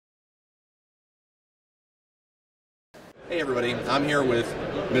Hey everybody, I'm here with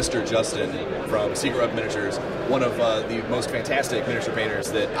Mr. Justin from Secret Web Miniatures, one of the most fantastic miniature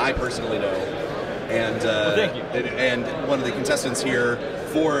painters that I personally know, and well, thank you. And one of the contestants here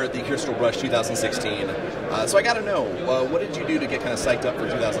for the Crystal Brush 2016. So I got to know, what did you do to get kind of psyched up for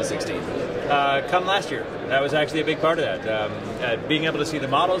 2016? Come last year. That was actually a big part of that. Being able to see the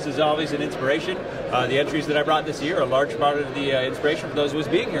models is always an inspiration. The entries that I brought this year, a large part of the inspiration for those was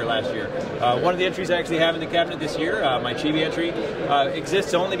being here last year. One of the entries I actually have in the cabinet this year, my Chibi entry,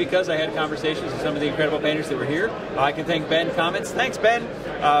 exists only because I had conversations with some of the incredible painters that were here. I can thank Ben Comments. Thanks, Ben,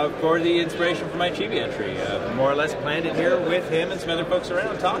 for the inspiration for my Chibi entry. More or less planned it here with him and some other folks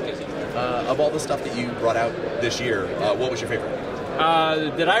around talking. Of all the stuff that you brought out this year, what was your favorite?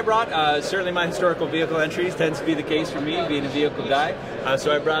 That I brought, certainly my historical vehicle entries tends to be the case for me, being a vehicle guy.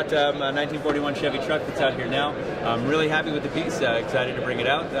 So I brought a 1941 Chevy truck that's out here now. I'm really happy with the piece, excited to bring it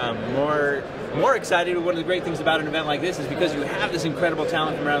out. More excited. One of the great things about an event like this is because you have this incredible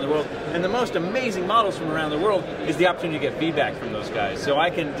talent from around the world, and the most amazing models from around the world is the opportunity to get feedback from those guys. So I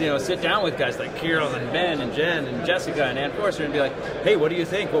can, sit down with guys like Kirill and Ben and Jen and Jessica and Ann Forster and be like, hey, what do you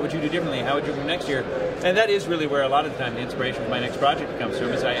think? What would you do differently? How would you do next year? And that is really where a lot of the time the inspiration for my next project comes from.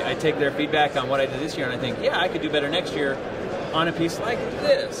 Is I take their feedback on what I did this year and I think, yeah, I could do better next year on a piece like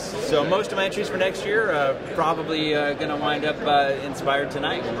this. So most of my entries for next year probably going to wind up inspired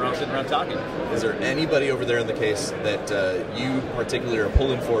tonight when we're all sitting around talking. Is there anybody over there in the case that you particularly are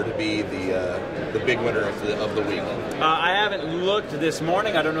pulling for to be the big winner of the week? I haven't looked this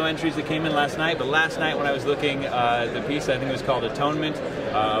morning. I don't know entries that came in last night, but last night when I was looking, the piece I think it was called Atonement,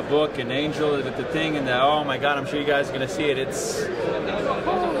 a book, an angel with the thing, and oh my God, I'm sure you guys are going to see it. It's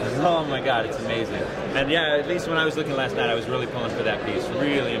oh my God, it's amazing. And yeah, at least when I was looking last night, I was really pulling for that piece.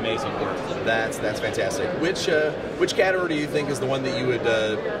 Really amazing work. That's fantastic. Which category do you think is the one that you would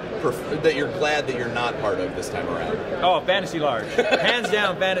that you're glad that you're not part of this time around? Oh, Fantasy Large. Hands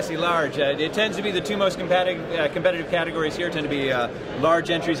down, Fantasy Large. It tends to be the two most competitive categories here. Tend to be large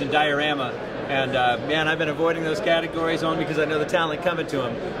entries and diorama. And man, I've been avoiding those categories only because I know the talent coming to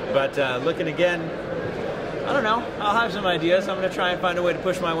them. But looking again, I don't know. I'll have some ideas. I'm going to try and find a way to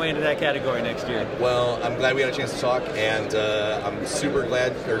push my way into that category next year. Well, I'm glad we had a chance to talk, and I'm super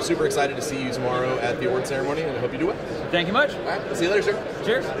excited to see you tomorrow at the award ceremony, and I hope you do it. Thank you much. All right, see you later, sir.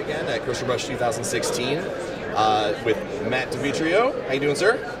 Cheers. Again at Crystal Brush 2016 with Matt DiVitrio. How you doing,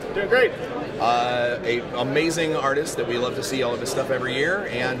 sir? Doing great. An amazing artist that we love to see all of his stuff every year,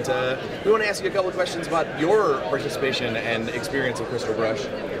 and we want to ask you a couple of questions about your participation and experience with Crystal Brush.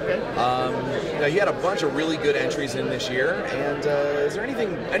 Okay. Now you had a bunch of really good entries in this year, and is there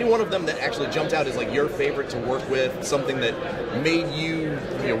any one of them that actually jumped out as like your favorite to work with, something that made you,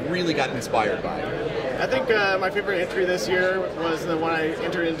 really got inspired by? I think my favorite entry this year was the one I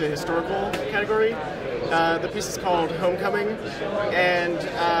entered into historical category. The piece is called Homecoming, and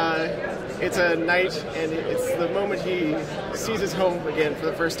it's a knight, and it's the moment he sees his home again for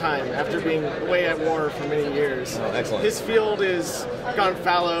the first time after being away at war for many years. Oh, excellent. His field is gone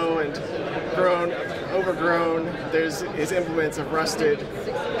fallow and overgrown. His implements have rusted,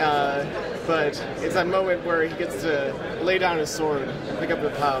 but it's that moment where he gets to lay down his sword and pick up the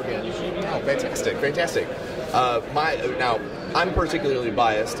plow again. Oh, fantastic, fantastic. Now, I'm particularly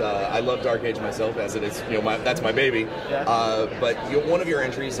biased. I love Dark Age myself, as it is, that's my baby. Yeah. But one of your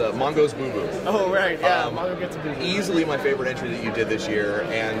entries, Mongo's Boo Boo. Oh, right, yeah, Mongo gets a boo boo. Easily my favorite entry that you did this year,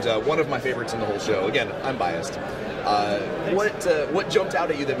 and one of my favorites in the whole show. Again, I'm biased. What jumped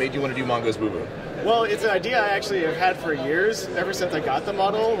out at you that made you want to do Mongo's Boo Boo? Well, it's an idea I actually have had for years, ever since I got the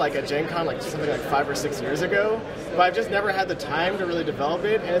model, like at Gen Con, something like 5 or 6 years ago. But I've just never had the time to really develop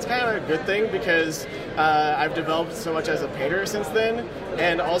it, and it's kind of a good thing because I've developed so much as a painter since then,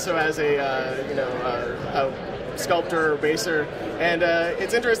 and also as a sculptor or baser. And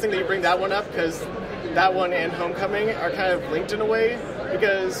it's interesting that you bring that one up because that one and Homecoming are kind of linked in a way,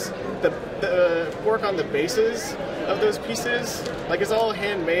 because the work on the bases of those pieces, it's all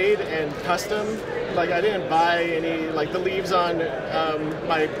handmade and custom. I didn't buy any, the leaves on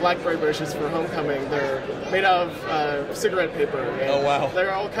my blackberry bushes for Homecoming, they're made out of cigarette paper. And oh, wow.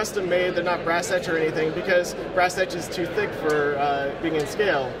 They're all custom made, they're not brass etch or anything, because brass etch is too thick for being in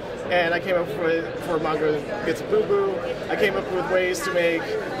scale. And I came up with, for Mongo Gets a Boo Boo, I came up with ways to make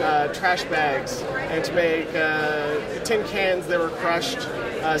trash bags and to make tin cans that were crushed,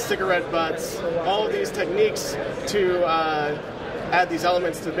 cigarette butts, all of these techniques to add these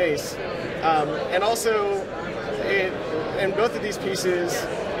elements to the base. And also, in both of these pieces,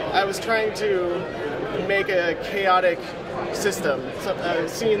 I was trying to make a chaotic system, a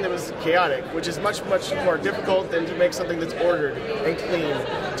scene that was chaotic, which is much more difficult than to make something that's ordered and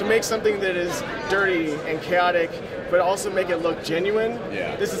clean. To make something that is dirty and chaotic, but also make it look genuine,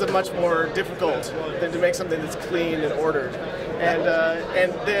 this is a much more difficult than to make something that's clean and ordered. And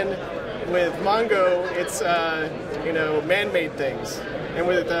then with Mongo, it's man-made things. And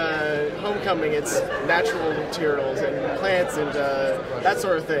with Homecoming, it's natural materials and plants and that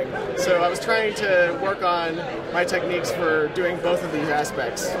sort of thing. So I was trying to work on my techniques for doing both of these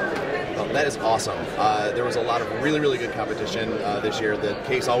aspects. Oh, that is awesome. There was a lot of really good competition this year. The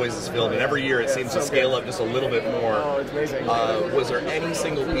case always is filled, and every year it seems to scale up just a little bit more. Oh, it's amazing. Was there any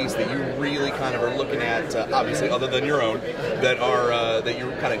single piece that you really kind of are looking at, obviously other than your own, that that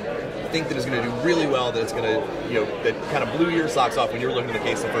you kind of think that is going to do really well, that it's going to, that kind of blew your socks off when you were looking at the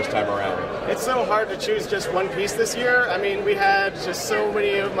case the first time around? It's so hard to choose just one piece this year. I mean, we had just so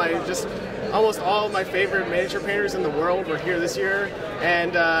many of almost all of my favorite miniature painters in the world were here this year,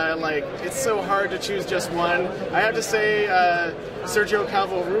 and it's so hard to choose just one. I have to say Sergio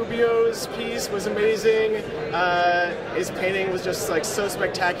Calvo Rubio's piece was amazing. His painting was just so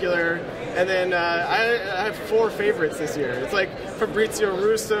spectacular. And then I have 4 favorites this year. It's like Fabrizio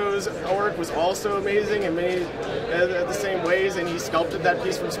Russo's work was also amazing in many the same ways, and he sculpted that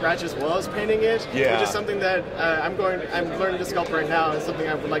piece from scratch as well as painting it, which is something that I'm learning to sculpt right now, and something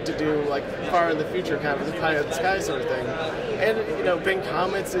I would like to do far in the future, kind of the pie of the sky sort of thing. And Ben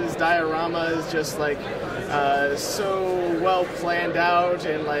Comets' diorama is just so well planned out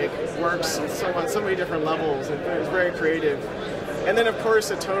and works on so many different levels, and it's very creative. And then, of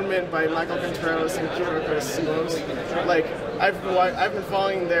course, Atonement by Michael Contreras and Kiriko Simos. I've been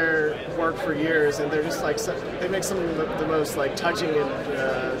following their work for years, and they're just they make some of the most touching and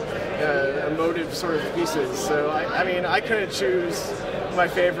emotive sort of pieces. So I mean, I couldn't choose my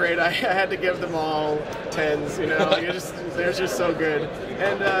favorite. I had to give them all 10s. They're just so good.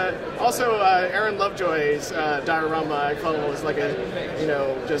 And also Aaron Lovejoy's diorama, I felt was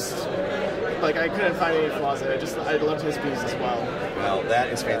I couldn't find any flaws in it. I loved his piece as well. Well, that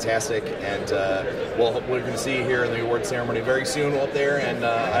is fantastic, and we're going to see you here in the award ceremony very soon up there, and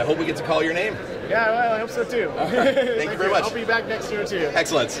I hope we get to call your name. Yeah, well, I hope so too. Thank you very much. I'll be back next year too.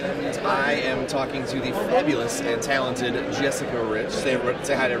 Excellent. I am talking to the fabulous and talented Jessica Rich. Say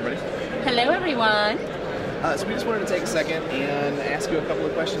hi to everybody. Hello, everyone. So we just wanted to take a second and ask you a couple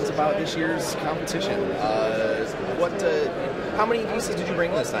of questions about this year's competition. How many pieces did you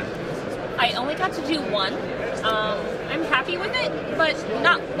bring this time? I only got to do one. I'm happy with it, but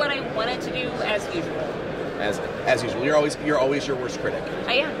not what I wanted to do as usual. As usual, you're always your worst critic.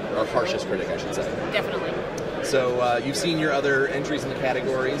 I am. Or harshest critic, I should say. Definitely. So you've seen your other entries in the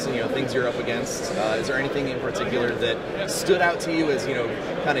categories and things you're up against. Is there anything in particular that stood out to you as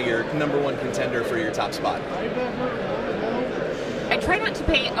kind of your #1 contender for your top spot? I try not to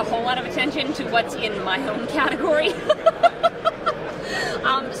pay a whole lot of attention to what's in my own category.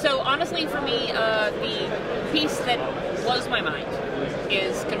 So honestly, for me, the piece that blows my mind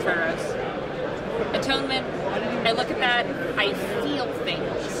is Contreras. Atonement. I look at that, I feel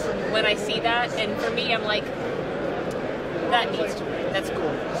things when I see that, and for me, I'm like, that needs to win. That's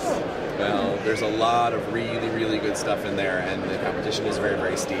cool. Well, there's a lot of really good stuff in there, and the competition is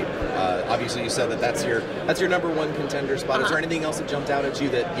very steep. Obviously, you said that's your #1 contender spot. Is there anything else that jumped out at you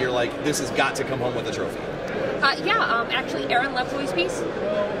that you're like, this has got to come home with a trophy? Actually, Aaron Lovejoy's piece,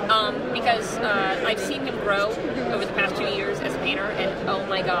 because I've seen him grow over the past 2 years as a painter, and oh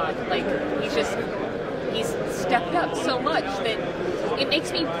my god, he's stepped up so much that it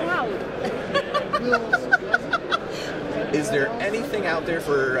makes me proud. Is there anything out there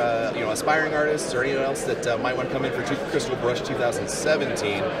for aspiring artists or anyone else that might want to come in for Crystal Brush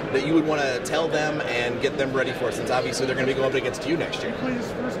 2017 that you would want to tell them and get them ready for, since obviously they're going to be going up against you next year?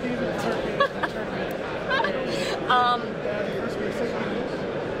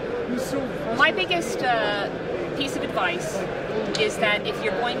 My biggest piece of advice is that if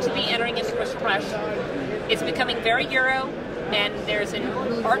you're going to be entering into Crystal Brush, it's becoming very Euro, and there's an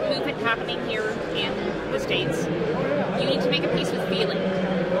art movement happening here in the States. You need to make a piece with feeling.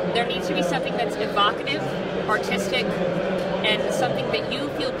 There needs to be something that's evocative, artistic, and something that you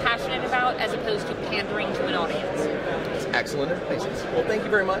feel passionate about as opposed to pandering to an audience. Excellent advice. Well, thank you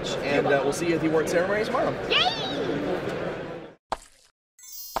very much, and we'll see you at the award ceremony tomorrow. Yay!